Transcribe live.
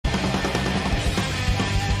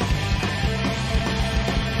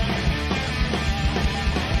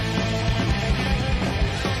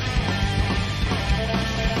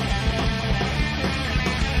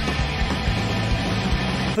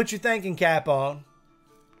Put your thinking cap on,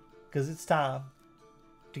 because it's time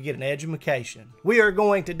to get an education. We are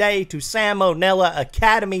going today to Salmonella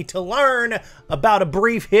Academy to learn about a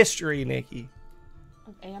brief history, Nikki.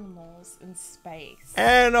 Of animals in space.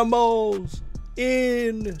 Animals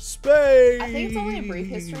in space. I think it's only a brief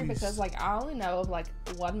history because, like, I only know of, like,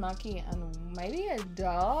 one monkey and maybe a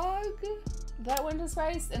dog that went to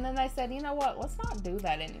space. And then they said, you know what, let's not do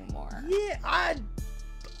that anymore. Yeah,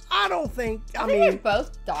 I don't think, I think mean, they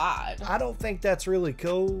both died. I don't think that's really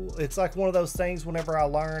cool. It's like one of those things whenever I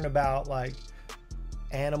learn about, like,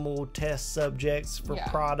 animal test subjects for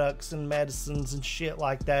products and medicines and shit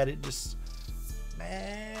like that, it just,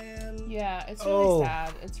 man. Yeah, it's really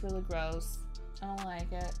sad. It's really gross. I don't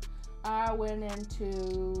like it. I went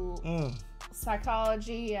into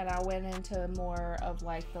psychology and I went into more of,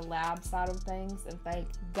 like, the lab side of things, and thank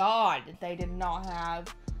God they did not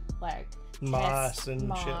have, like, mice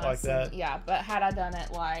and shit like that. Yeah, but had I done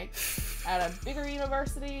it, like, at a bigger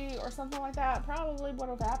university or something like that, probably would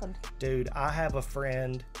have happened. Dude, I have a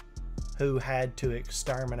friend who had to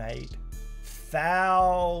exterminate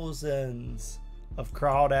thousands of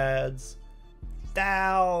crawdads,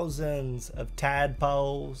 thousands of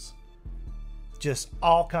tadpoles, just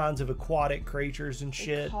all kinds of aquatic creatures and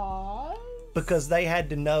shit. Because they had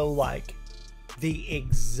to know, like, the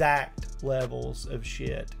exact levels of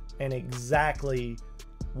shit and exactly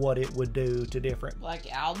what it would do to different,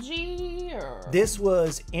 like, algae, or this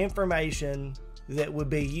was information that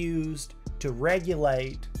would be used to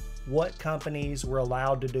regulate what companies were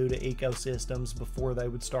allowed to do to ecosystems before they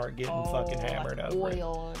would start getting fucking hammered like over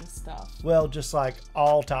oil and stuff. Well, just like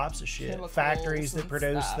all types of shit. Chemicals factories that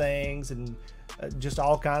produce stuff. Things and just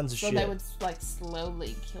all kinds of shit. So they would, like,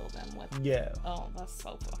 slowly kill them with. Yeah. Oh, that's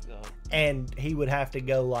so fucked up. And he would have to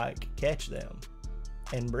go, like, catch them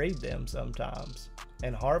and breed them sometimes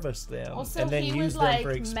and harvest them and then use them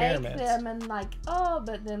for experiments. Make them and, like, oh,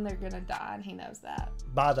 but then they're gonna die, and he knows that.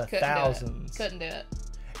 By the thousands. Couldn't do it.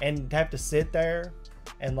 And have to sit there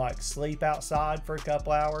and, like, sleep outside for a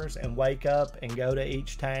couple hours and wake up and go to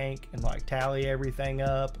each tank and, like, tally everything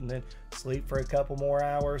up and then sleep for a couple more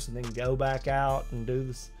hours and then go back out and do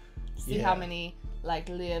this. See how many, like,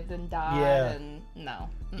 lived and died. And no.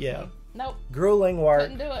 Yeah. Nope. Grueling work.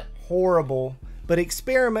 Couldn't do it. Horrible. But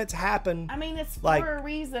experiments happen. I mean, it's like, for a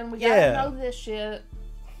reason. We gotta know this shit.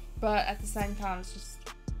 But at the same time, it's just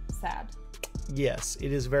sad. Yes,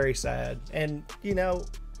 it is very sad. And, you know,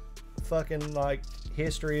 fucking, like,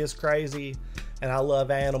 history is crazy and I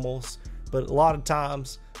love animals, but a lot of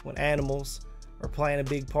times when animals are playing a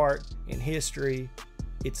big part in history,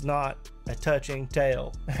 it's not a touching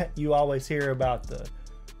tale. You always hear about the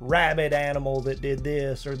rabid animal that did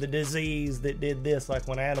this or the disease that did this. Like,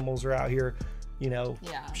 when animals are out here, you know,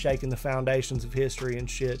 shaking the foundations of history and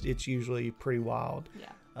shit, it's usually pretty wild.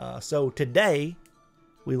 So today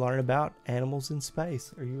we learn about animals in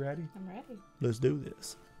space. Are you ready? I'm ready. Let's do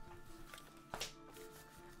this.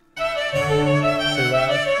 Too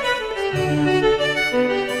loud?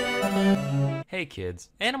 Hey kids,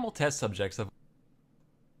 animal test subjects have...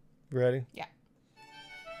 Ready? Yeah.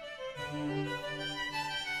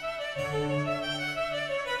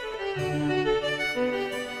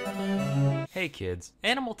 Hey kids,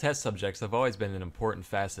 animal test subjects have always been an important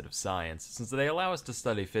facet of science, since they allow us to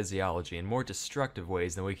study physiology in more destructive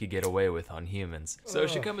ways than we could get away with on humans. So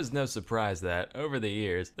it should come as no surprise that, over the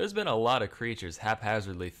years, there's been a lot of creatures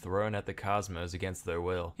haphazardly thrown at the cosmos against their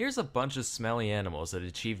will. Here's a bunch of smelly animals that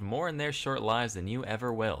achieved more in their short lives than you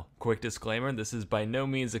ever will. Quick disclaimer, this is by no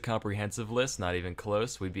means a comprehensive list, not even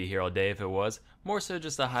close, we'd be here all day if it was. More so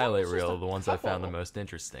just a highlight reel of the ones I found the most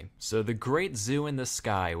interesting. So the Great Zoo in the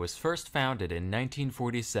Sky was first founded in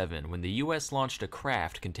 1947 when the US launched a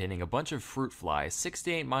craft containing a bunch of fruit flies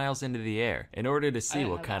 68 miles into the air in order to see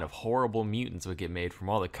what kind of horrible mutants would get made from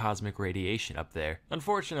all the cosmic radiation up there.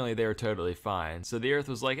 Unfortunately, they were totally fine, so the Earth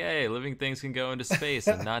was like, hey, living things can go into space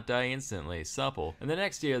and not die instantly, supple. And the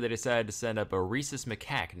next year they decided to send up a rhesus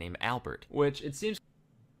macaque named Albert, which it seems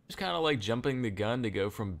kind of like jumping the gun to go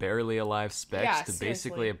from barely alive specks to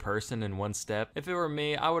basically a person in one step. If it were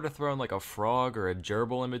me, I would have thrown like a frog or a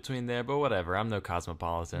gerbil in between there, but whatever, I'm no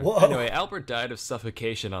cosmopolitan. Whoa. Anyway, Albert died of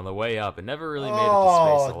suffocation on the way up and never really made it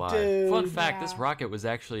to space alive. Dude. Fun fact, this rocket was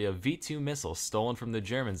actually a V-2 missile stolen from the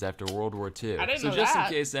Germans after World War II. I didn't so know just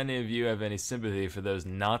that. in case any of you have any sympathy for those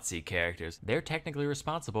Nazi characters, they're technically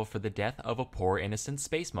responsible for the death of a poor innocent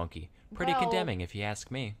space monkey. Pretty condemning if you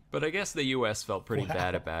ask me. But I guess the US felt pretty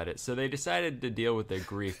bad about about it, so they decided to deal with their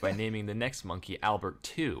grief by naming the next monkey Albert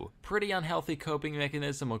 2. Pretty unhealthy coping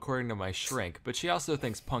mechanism according to my shrink, but she also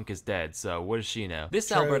thinks Punk is dead, so what does she know? This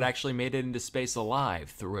True. Albert actually made it into space alive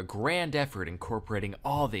through a grand effort incorporating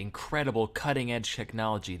all the incredible cutting-edge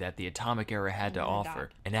technology that the atomic era had to offer.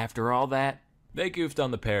 And after all that, they goofed on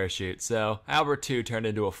the parachute, so Albert 2 turned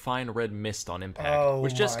into a fine red mist on impact,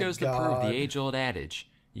 which just goes to prove the age-old adage,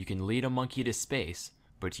 you can lead a monkey to space,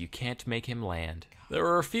 but you can't make him land. There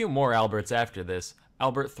were a few more Alberts after this.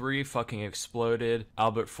 Albert 3 fucking exploded.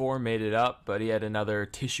 Albert 4 made it up, but he had another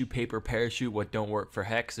tissue paper parachute what don't work for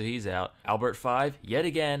heck, so he's out. Albert 5, yet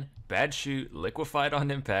again, bad chute, liquefied on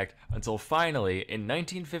impact, until finally, in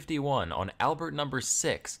 1951, on Albert number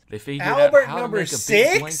 6, they figured out how to make a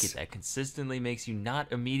big blanket that consistently makes you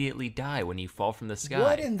not immediately die when you fall from the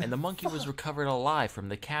sky. And the monkey was recovered alive from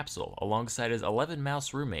the capsule, alongside his 11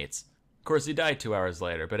 mouse roommates. Of course, he died 2 hours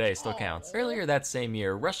later, but hey, still counts. Earlier that same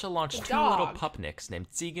year, Russia launched two little pupniks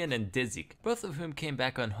named Tsigan and Dzik, both of whom came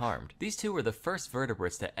back unharmed. These two were the first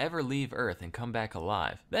vertebrates to ever leave Earth and come back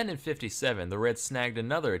alive. Then in 57, the Reds snagged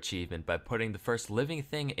another achievement by putting the first living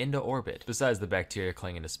thing into orbit, besides the bacteria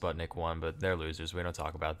clinging to Sputnik 1, but they're losers, we don't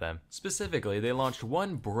talk about them. Specifically, they launched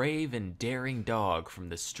one brave and daring dog from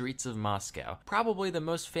the streets of Moscow, probably the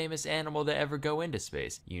most famous animal to ever go into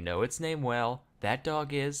space. You know its name well. That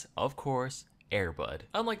dog is, of course, Airbud.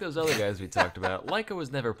 Unlike those other guys we talked about, Laika was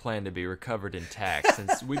never planned to be recovered intact,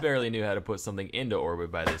 since we barely knew how to put something into orbit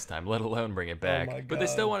by this time, let alone bring it back. But they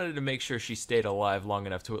still wanted to make sure she stayed alive long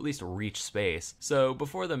enough to at least reach space. So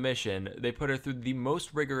before the mission, they put her through the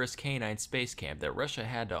most rigorous canine space camp that Russia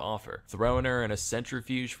had to offer, throwing her in a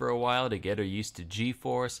centrifuge for a while to get her used to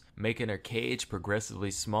G-force, making her cage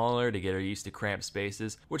progressively smaller to get her used to cramped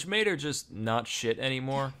spaces, which made her just not shit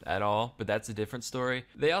anymore at all, but that's a different story.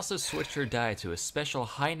 They also switched her diet to a special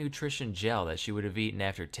high nutrition gel that she would have eaten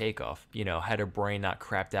after takeoff, you know, had her brain not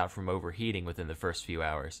crapped out from overheating within the first few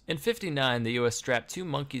hours. In 59, the US strapped 2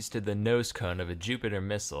 monkeys to the nose cone of a Jupiter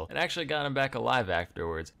missile and actually got them back alive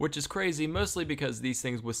afterwards, which is crazy mostly because these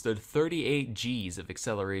things withstood 38 Gs of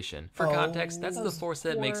acceleration. For context, that's the force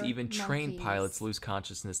that makes even trained pilots lose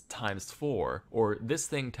consciousness times 4, or this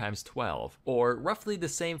thing times 12, or roughly the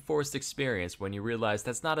same forced experience when you realize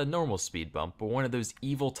that's not a normal speed bump, but one of those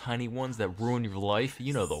evil tiny ones that ruin your life.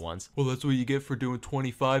 You know the ones. Well, that's what you get for doing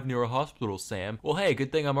 25 near a hospital, Sam. Well, hey,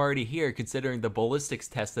 good thing I'm already here considering the ballistics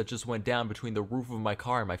test that just went down between the roof of my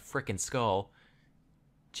car and my frickin' skull.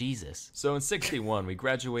 Jesus. So in 61, we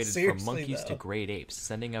graduated from monkeys to great apes,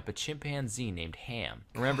 sending up a chimpanzee named Ham.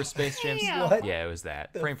 Remember Space Jam? Yeah, it was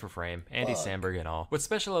that. Frame for frame. Andy Samberg and all. What's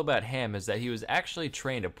special about Ham is that he was actually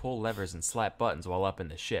trained to pull levers and slap buttons while up in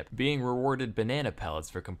the ship, being rewarded banana pellets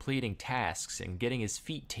for completing tasks and getting his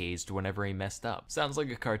feet tased whenever he messed up. Sounds like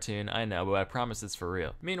a cartoon, I know, but I promise it's for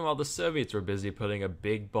real. Meanwhile, the Soviets were busy putting a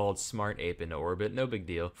big, bald, smart ape into orbit, no big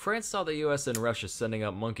deal. France saw the US and Russia sending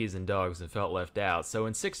up monkeys and dogs and felt left out, so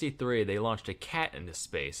in 63, they launched a cat into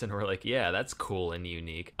space and were like, yeah, that's cool and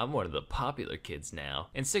unique. I'm one of the popular kids now.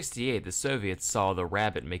 In 68, the Soviets saw the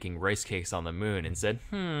rabbit making rice cakes on the moon and said,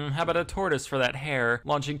 how about a tortoise for that hare,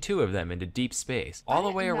 launching 2 of them into deep space, all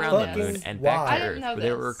the way around the moon and back to Earth, but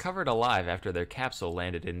they were recovered alive after their capsule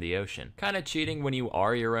landed in the ocean. Kinda cheating when you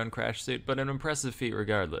are your own crash suit, but an impressive feat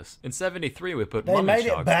regardless. In 73, we put mummy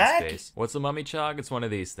chogs in space. What's a mummy chog? It's one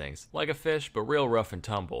of these things. Like a fish, but real rough and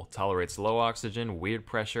tumble. Tolerates low oxygen, weird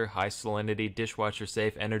pressure, high salinity, dishwasher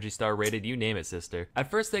safe, Energy Star rated, you name it, sister.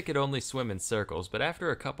 At first they could only swim in circles, but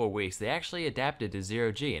after a couple weeks they actually adapted to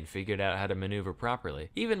zero G and figured out how to maneuver properly.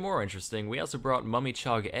 Even more interesting, we also brought mummy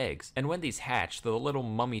chog eggs, and when these hatched, the little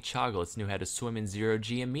mummy choglets knew how to swim in zero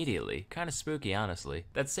G immediately. Kinda spooky, honestly.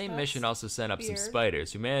 That same mission also sent up some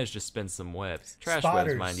spiders, who managed to spin some webs. Trash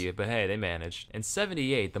webs, mind you, but hey, they managed. In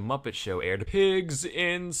 78, the Muppet Show aired Pigs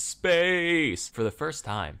in Space for the first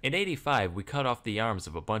time. In 85, we cut off the arms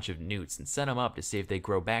of a bunch of newts and set them up to see if they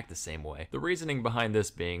grow back the same way. The reasoning behind this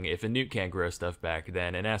being, if a newt can't grow stuff back,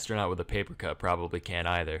 then an astronaut with a paper cut probably can't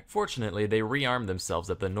either. Fortunately, they rearmed themselves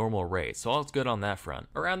at the normal rate, so all's good on that front.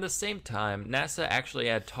 Around the same time, NASA actually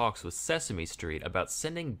had talks with Sesame Street about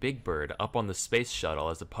sending Big Bird up on the space shuttle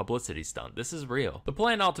as a publicity stunt. This is real. The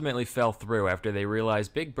plan ultimately fell through after they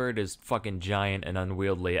realized Big Bird is fucking giant and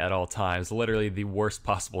unwieldy at all times, literally the worst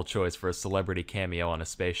possible choice for a celebrity cameo on a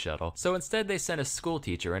space shuttle. So instead they sent a school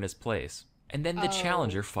teacher in his place. And then the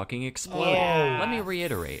Challenger fucking exploded. Let me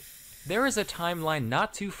reiterate. There is a timeline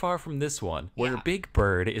not too far from this one where Big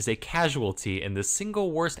Bird is a casualty in the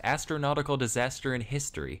single worst astronautical disaster in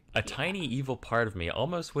history. A tiny evil part of me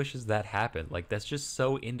almost wishes that happened. Like, that's just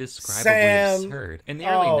so indescribably absurd. In the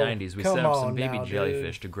early 90s, we set up some baby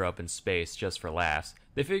jellyfish to grow up in space just for laughs.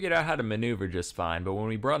 They figured out how to maneuver just fine, but when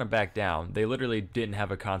we brought them back down, they literally didn't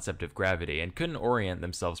have a concept of gravity and couldn't orient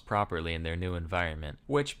themselves properly in their new environment.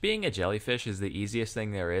 Which, being a jellyfish is the easiest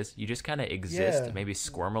thing there is. You just kind of exist, Yeah. maybe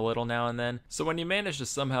squirm a little now and then. So when you manage to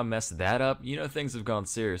somehow mess that up, you know things have gone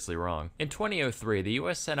seriously wrong. In 2003, the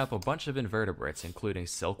US sent up a bunch of invertebrates, including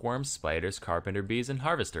silkworms, spiders, carpenter bees, and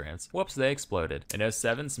harvester ants. Whoops, they exploded. In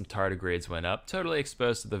 07, some tardigrades went up, totally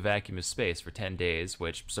exposed to the vacuum of space for 10 days,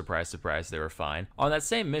 which, surprise, surprise, they were fine. On that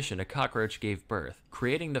same mission, a cockroach gave birth,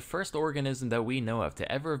 creating the first organism that we know of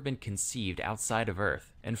to ever have been conceived outside of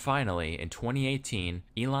Earth. And finally, in 2018,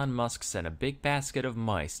 Elon Musk sent a big basket of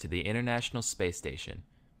mice to the International Space Station.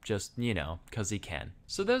 Just, you know, 'cause he can.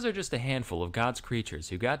 So those are just a handful of God's creatures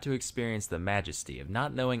who got to experience the majesty of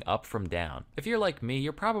not knowing up from down. If you're like me,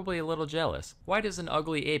 you're probably a little jealous. Why does an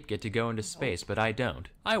ugly ape get to go into space, but I don't?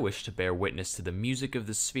 I wish to bear witness to the music of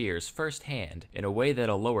the spheres firsthand, in a way that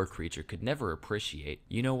a lower creature could never appreciate.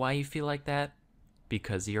 You know why you feel like that?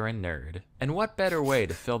 Because you're a nerd. And what better way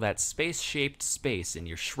to fill that space-shaped space in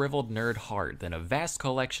your shriveled nerd heart than a vast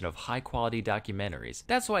collection of high-quality documentaries?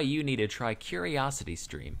 That's why you need to try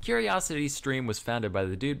CuriosityStream. CuriosityStream was founded by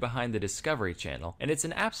the dude behind the Discovery Channel, and it's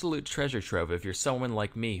an absolute treasure trove if you're someone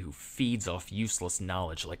like me who feeds off useless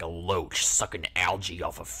knowledge like a loach sucking algae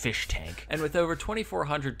off a fish tank. And with over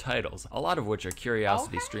 2,400 titles, a lot of which are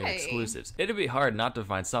CuriosityStream exclusives, it'd be hard not to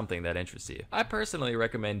find something that interests you. I personally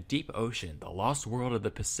recommend Deep Ocean, The Lost World of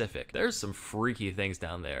the Pacific. There's some freaky things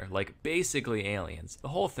down there, like basically aliens. The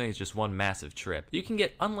whole thing's just one massive trip. You can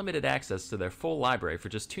get unlimited access to their full library for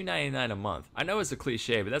just $2.99 a month. I know it's a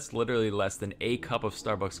cliche, but that's literally less than a cup of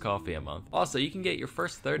Starbucks coffee a month. Also, you can get your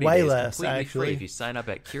first 30 Way days less, completely actually. free if you sign up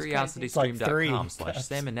at It's like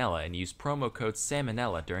curiositystream.com/salmonella and use promo code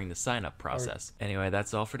salmonella during the sign up process. Anyway,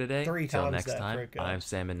 that's all for today. 3 Till times next that time, for a cup. I'm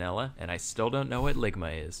Salmonella, and I still don't know what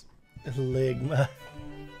ligma is. Ligma.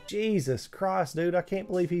 Jesus Christ, dude. I can't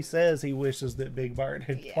believe he says he wishes that Big Bird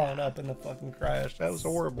had blown up in the fucking crash. That was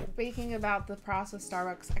horrible. Speaking about the process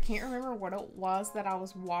Starbucks, I can't remember what it was that I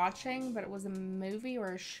was watching, but it was a movie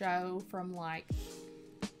or a show from like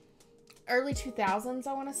early 2000s,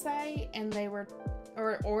 I want to say, and they were,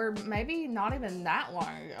 or maybe not even that long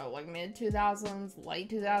ago, like mid 2000s, late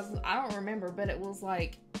 2000s. I don't remember, but it was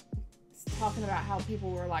like talking about how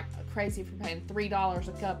people were like crazy for paying $3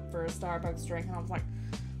 a cup for a Starbucks drink, and I was like,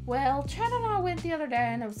 well, Chad and I went the other day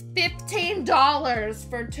and it was $15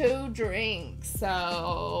 for 2 drinks.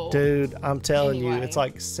 So, Dude, I'm telling you, Anyway. it's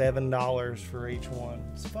like $7 for each one.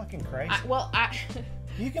 It's fucking crazy.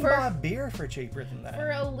 You can for- buy beer for cheaper than that. For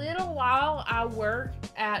a little while, I worked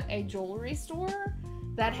at a jewelry store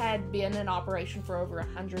that had been in operation for over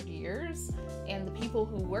 100 years, and the people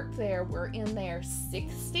who worked there were in their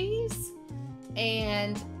 60s,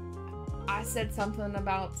 and I said something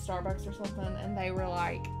about Starbucks or something, and they were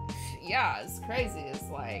like, yeah, it's crazy. It's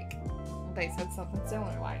like, they said something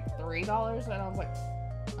similar, like $3, and I was like,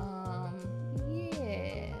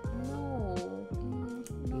 yeah,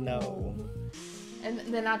 no. And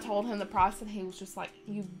then I told him the price, and he was just like,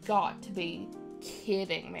 you got to be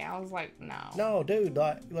kidding me. I was like, no. No, dude,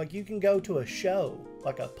 like you can go to a show,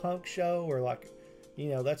 like a punk show, or like, you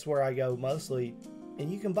know, that's where I go mostly,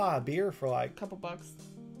 and you can buy a beer for like A couple bucks.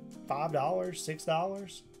 $5,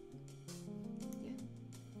 $6. Yeah.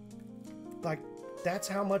 Like, that's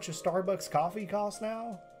how much a Starbucks coffee costs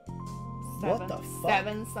now? What the fuck?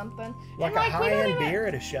 7 something. Like And, a we don't high-end even- beer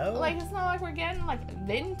at a show? Like, it's not like we're getting like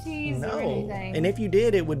venties No. or anything. And if you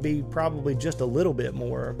did, it would be probably just a little bit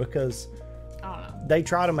more, because I don't know. they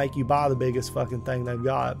try to make you buy the biggest fucking thing they've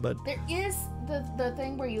got, but There is the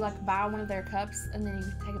thing where you like buy one of their cups and then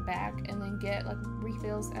you take it back and then get like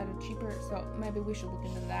refills at a cheaper. So maybe we should look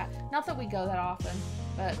into that. Not that we go that often,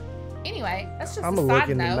 but anyway, that's just I'm a side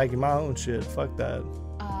looking at note. making my own shit. Fuck that.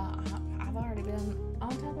 I've already been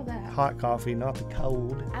on top of that. Hot coffee, not the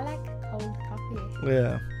cold. I like cold coffee.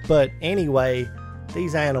 Yeah. But anyway,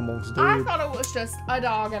 these animals, dude. I thought it was just a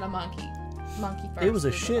dog and a monkey. Monkey first. It was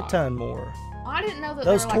a then the shit dog. ton more. I didn't know that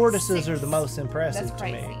Those there were, like, tortoises 6. are the most impressive That's to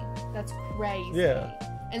crazy. me. That's crazy. Yeah.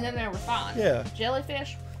 And then they were fine. Yeah.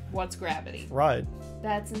 Jellyfish, what's gravity? Right.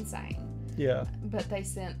 That's insane. Yeah. But they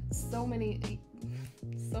sent so many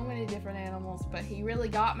different animals. But he really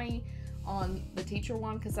got me on the teacher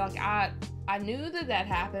one, because like I knew that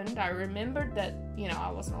happened. I remembered that, you know,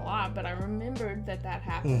 I wasn't alive, but I remembered that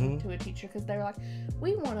happened to a teacher, because they were like,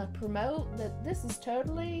 we want to promote that this is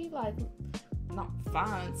totally like not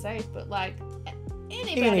fine and safe, but like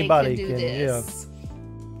anybody can do this.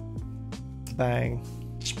 Bang.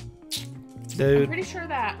 I'm Dude. pretty sure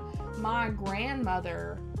that my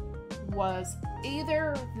grandmother was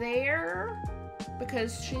either there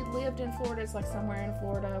because she lived in Florida. It's like somewhere in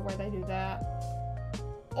Florida where they do that.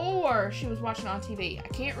 Or she was watching on TV. I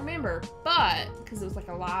can't remember, but because it was like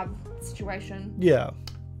a live situation. Yeah.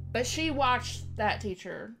 But she watched that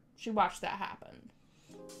teacher. She watched that happen.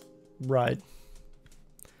 Right.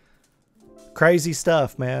 Crazy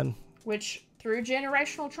stuff, man. Which, through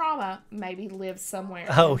generational trauma, maybe lives somewhere.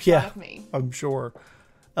 Oh, yeah. Of me. I'm sure.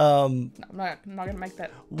 I'm not gonna make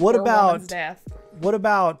that. What poor about woman's death. What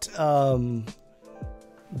about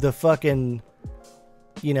the fucking,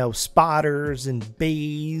 you know, spiders and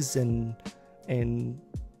bees and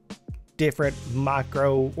different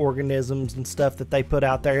microorganisms and stuff that they put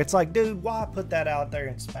out there? It's like, dude, why put that out there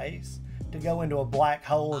in space to go into a black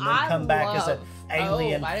hole and then come back as an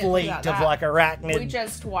alien fleet of like arachnid? We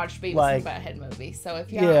just watched Beavis like, and Butthead movie, so if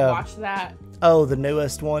you haven't watched that. Oh, the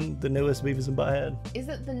newest one, the newest Beavis and Butthead. Is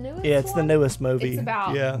it the newest? Yeah, it's one? the newest movie.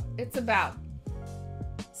 It's about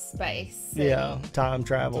space. Yeah, time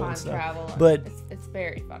travel and stuff. Travel, but it's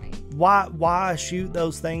very funny. Why shoot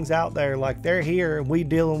those things out there? Like, they're here and we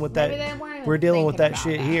dealing with that. We're dealing with that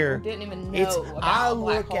shit here. We didn't even know about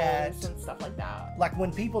black holes and stuff like that. Like,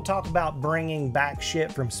 when people talk about bringing back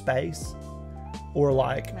shit from space, or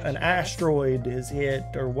like an asteroid is hit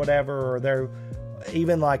or whatever, or they're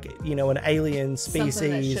even like, you know, an alien species.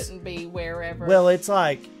 Something that shouldn't be wherever. Well, it's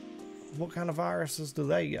like, what kind of viruses do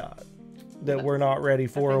they got that we're not ready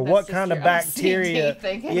for? Or what kind of bacteria?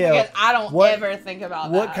 Yeah, I don't ever think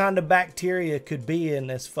about that. What kind of bacteria could be in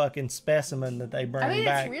this fucking specimen that they bring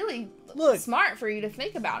back? I mean, it's really smart for you to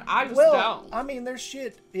think about. I just don't. I mean, there's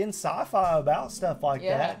shit in sci-fi about stuff like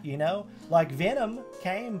that, you know? Like, Venom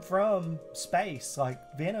came from space. Like,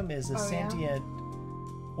 Venom is a sentient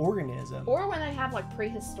organism. Or when they have, like,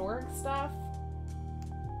 prehistoric stuff.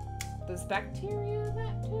 Does bacteria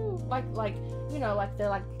that too? Like you know, like they're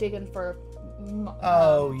like digging for mammoth.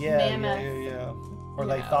 Or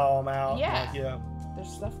they thaw them out. Yeah.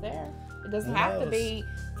 There's stuff there. It doesn't have to be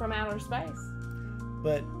from outer space.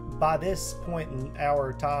 But by this point in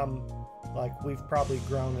our time, like, we've probably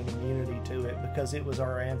grown an immunity to it because it was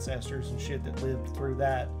our ancestors and shit that lived through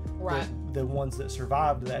that. Right. The ones that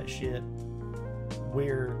survived that shit,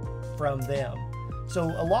 we're from them. So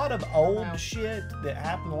a lot of old shit that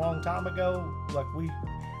happened a long time ago, like,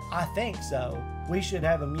 I think so. We should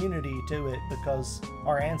have immunity to it because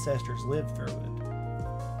our ancestors lived through it.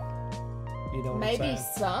 You know what I'm saying? Maybe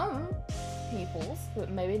some people's, but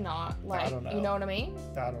maybe not. Like, I don't know. You know what I mean?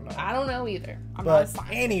 I don't know. I don't know either. I'm not a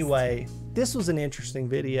scientist. Anyway, this was an interesting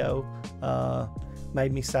video.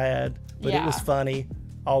 Made me sad, but it was funny.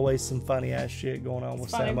 Always some funny ass shit going on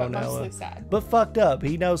with Sam O'Nella. Mostly sad. But fucked up.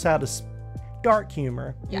 He knows how to dark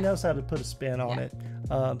humor. He knows how to put a spin on it.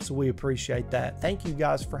 So we appreciate that. Thank you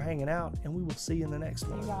guys for hanging out, and we will see you in the next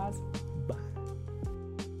one. You guys.